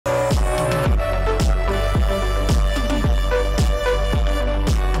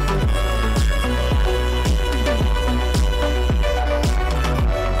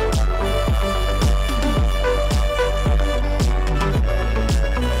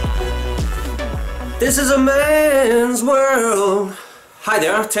This is a man's world. Hi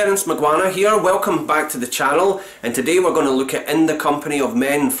there, Terence McGuana here. Welcome back to the channel, and today we're going to look at In the Company of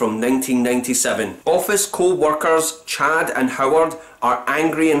Men from 1997. Office co-workers Chad and Howard are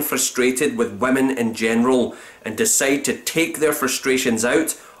angry and frustrated with women in general and decide to take their frustrations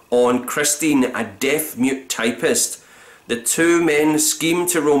out on Christine, a deaf-mute typist. The two men scheme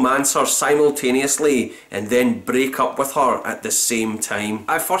to romance her simultaneously and then break up with her at the same time.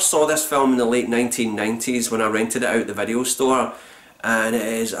 I first saw this film in the late 1990s when I rented it out at the video store, and it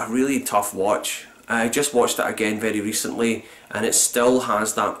is a really tough watch. I just watched it again very recently and it still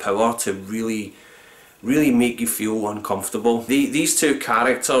has that power to really make you feel uncomfortable. These two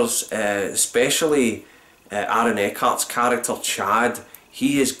characters, especially Aaron Eckhart's character Chad,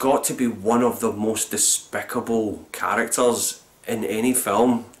 he has got to be one of the most despicable characters in any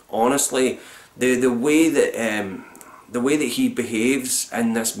film. Honestly, the way that he behaves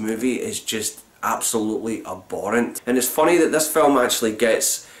in this movie is just absolutely abhorrent. And it's funny that this film actually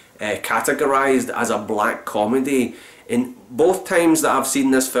gets categorized as a black comedy. In both times that I've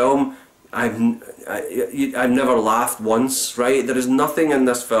seen this film, I've never laughed once. Right? There is nothing in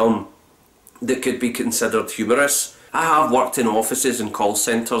this film that could be considered humorous. I have worked in offices and call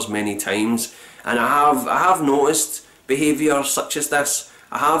centres many times, and I have noticed behaviour such as this.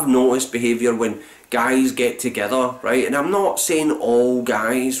 I have noticed behaviour when guys get together, right? And I'm not saying all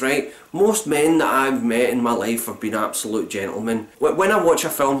guys, right? Most men that I've met in my life have been absolute gentlemen. When I watch a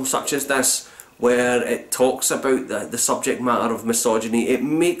film such as this, where it talks about the subject matter of misogyny, it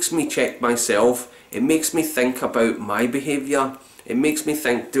makes me check myself. It makes me think about my behaviour. It makes me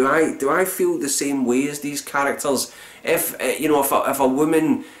think, do I feel the same way as these characters? If you know, if a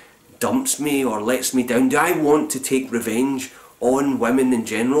woman dumps me or lets me down, do I want to take revenge on women in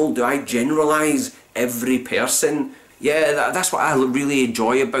general? Do I generalise every person? Yeah, that's what I really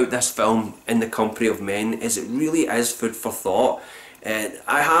enjoy about this film, In the Company of Men, is it really is food for thought.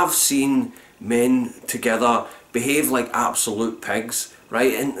 I have seen men together behave like absolute pigs,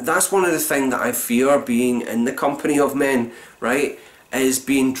 right? And that's one of the things that I fear being in the company of men, right? Is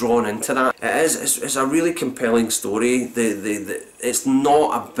being drawn into that. It's a really compelling story. It's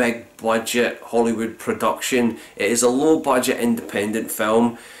not a big budget Hollywood production. It is a low budget independent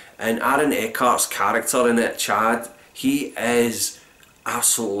film, and Aaron Eckhart's character in it, Chad, he is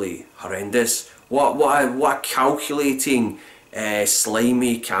absolutely horrendous. What a calculating,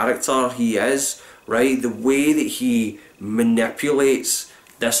 slimy character he is, right? The way that he manipulates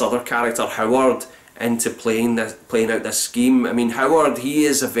this other character, Howard, into playing out this scheme. I mean, Howard, he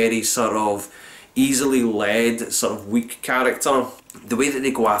is a very sort of easily led, sort of weak character. The way that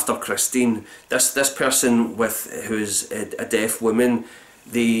they go after Christine, this person who's a deaf woman,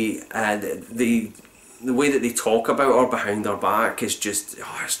 the way that they talk about her behind her back is just,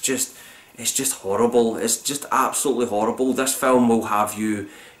 it's just horrible. It's just absolutely horrible. This film will have you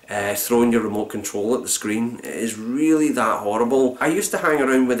throwing your remote control at the screen. It is really that horrible. I used to hang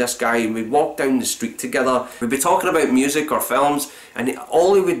around with this guy and we'd walk down the street together. We'd be talking about music or films, and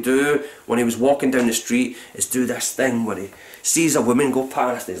all he would do when he was walking down the street is do this thing where he sees a woman go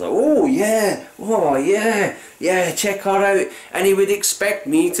past and he's like, oh yeah, check her out. And he would expect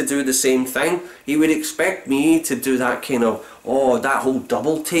me to do the same thing. He would expect me to do that kind of, that whole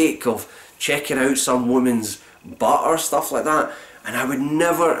double take of checking out some woman's butt or stuff like that. And I would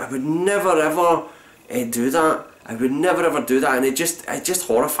never ever do that. I would never ever do that, and it just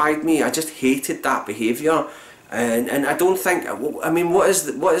horrified me. I just hated that behaviour, and I don't think. I mean, what is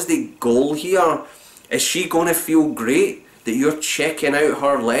the goal here? Is she going to feel great that you're checking out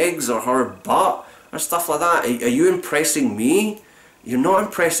her legs or her butt or stuff like that? Are you impressing me? You're not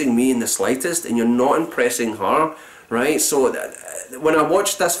impressing me in the slightest, and you're not impressing her. Right, so when I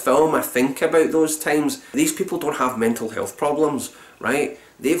watch this film, I think about those times. These people don't have mental health problems, right?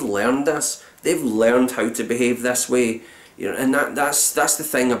 They've learned this. They've learned how to behave this way. You know, and that's the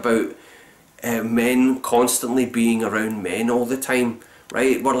thing about men constantly being around men all the time,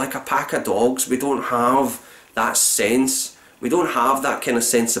 right? We're like a pack of dogs. We don't have that sense. We don't have that kind of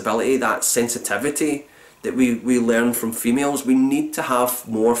sensibility, that sensitivity that we learn from females. We need to have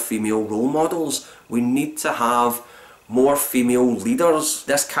more female role models. We need to have more female leaders.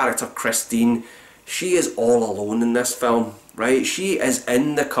 This character Christine, she is all alone in this film, right? She is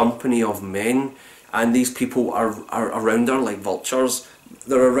in the company of men, and these people are around her like vultures.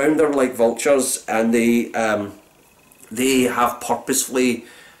 They're around her like vultures, and they have purposefully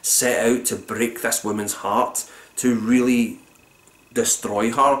set out to break this woman's heart, to really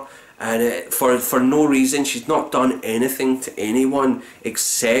destroy her. And for no reason. She's not done anything to anyone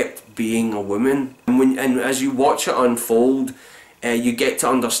except being a woman. And as you watch it unfold, you get to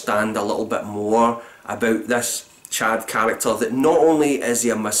understand a little bit more about this Chad character, that not only is he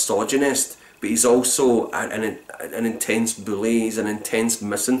a misogynist, but he's also an intense bully, he's an intense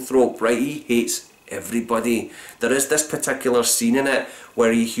misanthrope, right? He hates everybody. There is this particular scene in it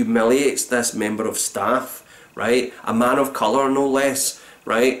where he humiliates this member of staff, right? A man of colour, no less,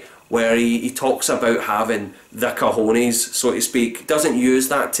 right? Where he talks about having the cojones, so to speak. He doesn't use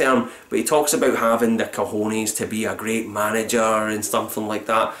that term, but he talks about having the cojones to be a great manager and something like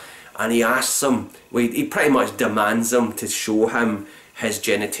that. And he asks him, well, he pretty much demands him to show him his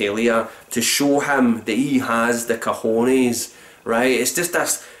genitalia, to show him that he has the cojones, right? It's just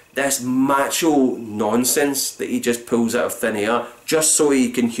this macho nonsense that he just pulls out of thin air just so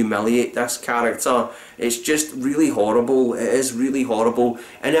he can humiliate this character. It's just really horrible. It is really horrible,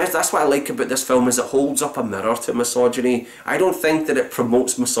 and that's what I like about this film, is it holds up a mirror to misogyny. I don't think that it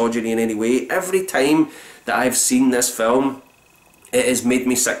promotes misogyny in any way. Every time that I've seen this film, it has made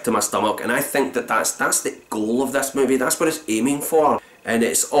me sick to my stomach, and I think that that's the goal of this movie. That's what it's aiming for. And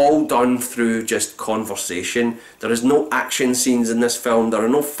it's all done through just conversation. There is no action scenes in this film. There are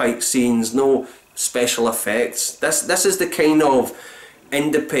no fight scenes, no special effects. This is the kind of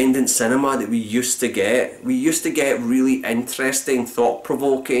independent cinema that we used to get. We used to get really interesting,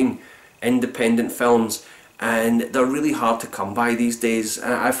 thought-provoking independent films, and they're really hard to come by these days.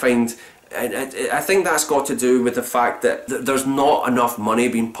 I find, I think that's got to do with the fact that there's not enough money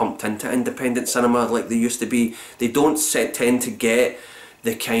being pumped into independent cinema like there used to be. They don't tend to get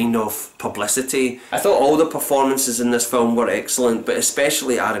the kind of publicity. I thought all the performances in this film were excellent, but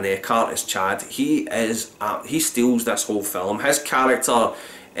especially Aaron Eckhart as Chad. He steals this whole film. His character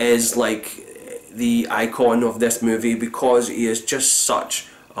is like the icon of this movie because he is just such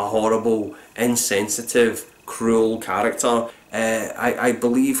a horrible, insensitive, cruel character. I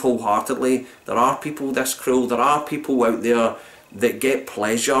believe wholeheartedly there are people this cruel. There are people out there that get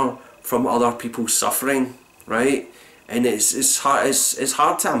pleasure from other people's suffering, right? And it's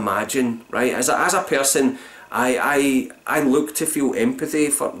hard to imagine, right? As a person, I look to feel empathy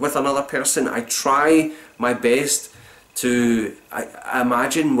with another person. I try my best to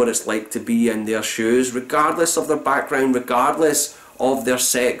imagine what it's like to be in their shoes, regardless of their background, regardless of their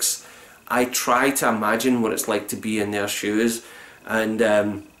sex. I try to imagine what it's like to be in their shoes, and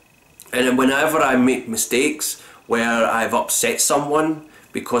whenever I make mistakes where I've upset someone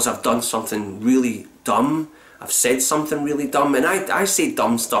because I've done something really dumb, I've said something really dumb, and I say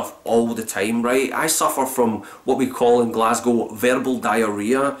dumb stuff all the time, right? I suffer from what we call in Glasgow verbal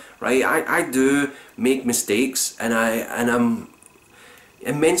diarrhea, right? I do make mistakes, and I'm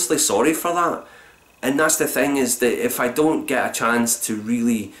immensely sorry for that. And that's the thing, is that if I don't get a chance to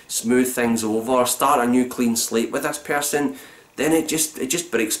really smooth things over, start a new clean slate with this person, then it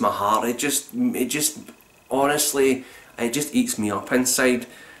just breaks my heart. It just honestly, it just eats me up inside.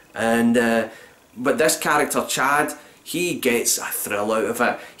 And but this character Chad, he gets a thrill out of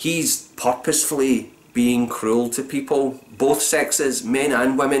it. He's purposefully being cruel to people, both sexes, men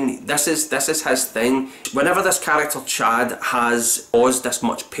and women. This is his thing. Whenever this character Chad has caused this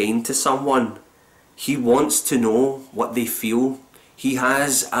much pain to someone, he wants to know what they feel. He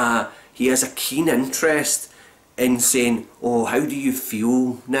has a keen interest in saying, oh, how do you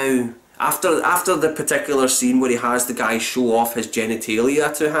feel now? After the particular scene where he has the guy show off his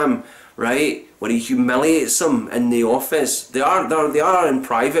genitalia to him, right, where he humiliates him in the office. They are in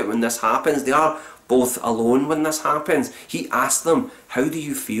private when this happens. They are both alone when this happens. He asks them, how do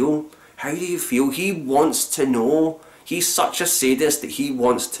you feel? How do you feel? He wants to know. He's such a sadist that he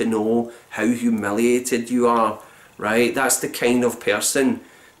wants to know how humiliated you are, right? That's the kind of person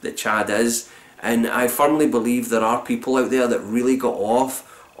that Chad is. And I firmly believe there are people out there that really got off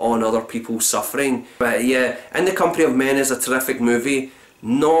on other people's suffering. But yeah, In the Company of Men is a terrific movie.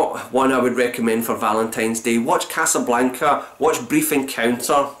 Not one I would recommend for Valentine's Day. Watch Casablanca, watch Brief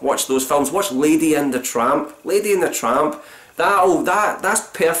Encounter, watch those films, watch Lady and the Tramp. Lady and the Tramp, that's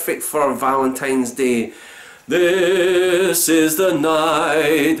perfect for Valentine's Day. This is the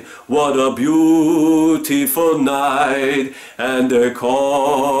night, what a beautiful night, and they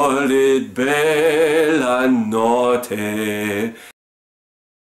call it Bella Notte.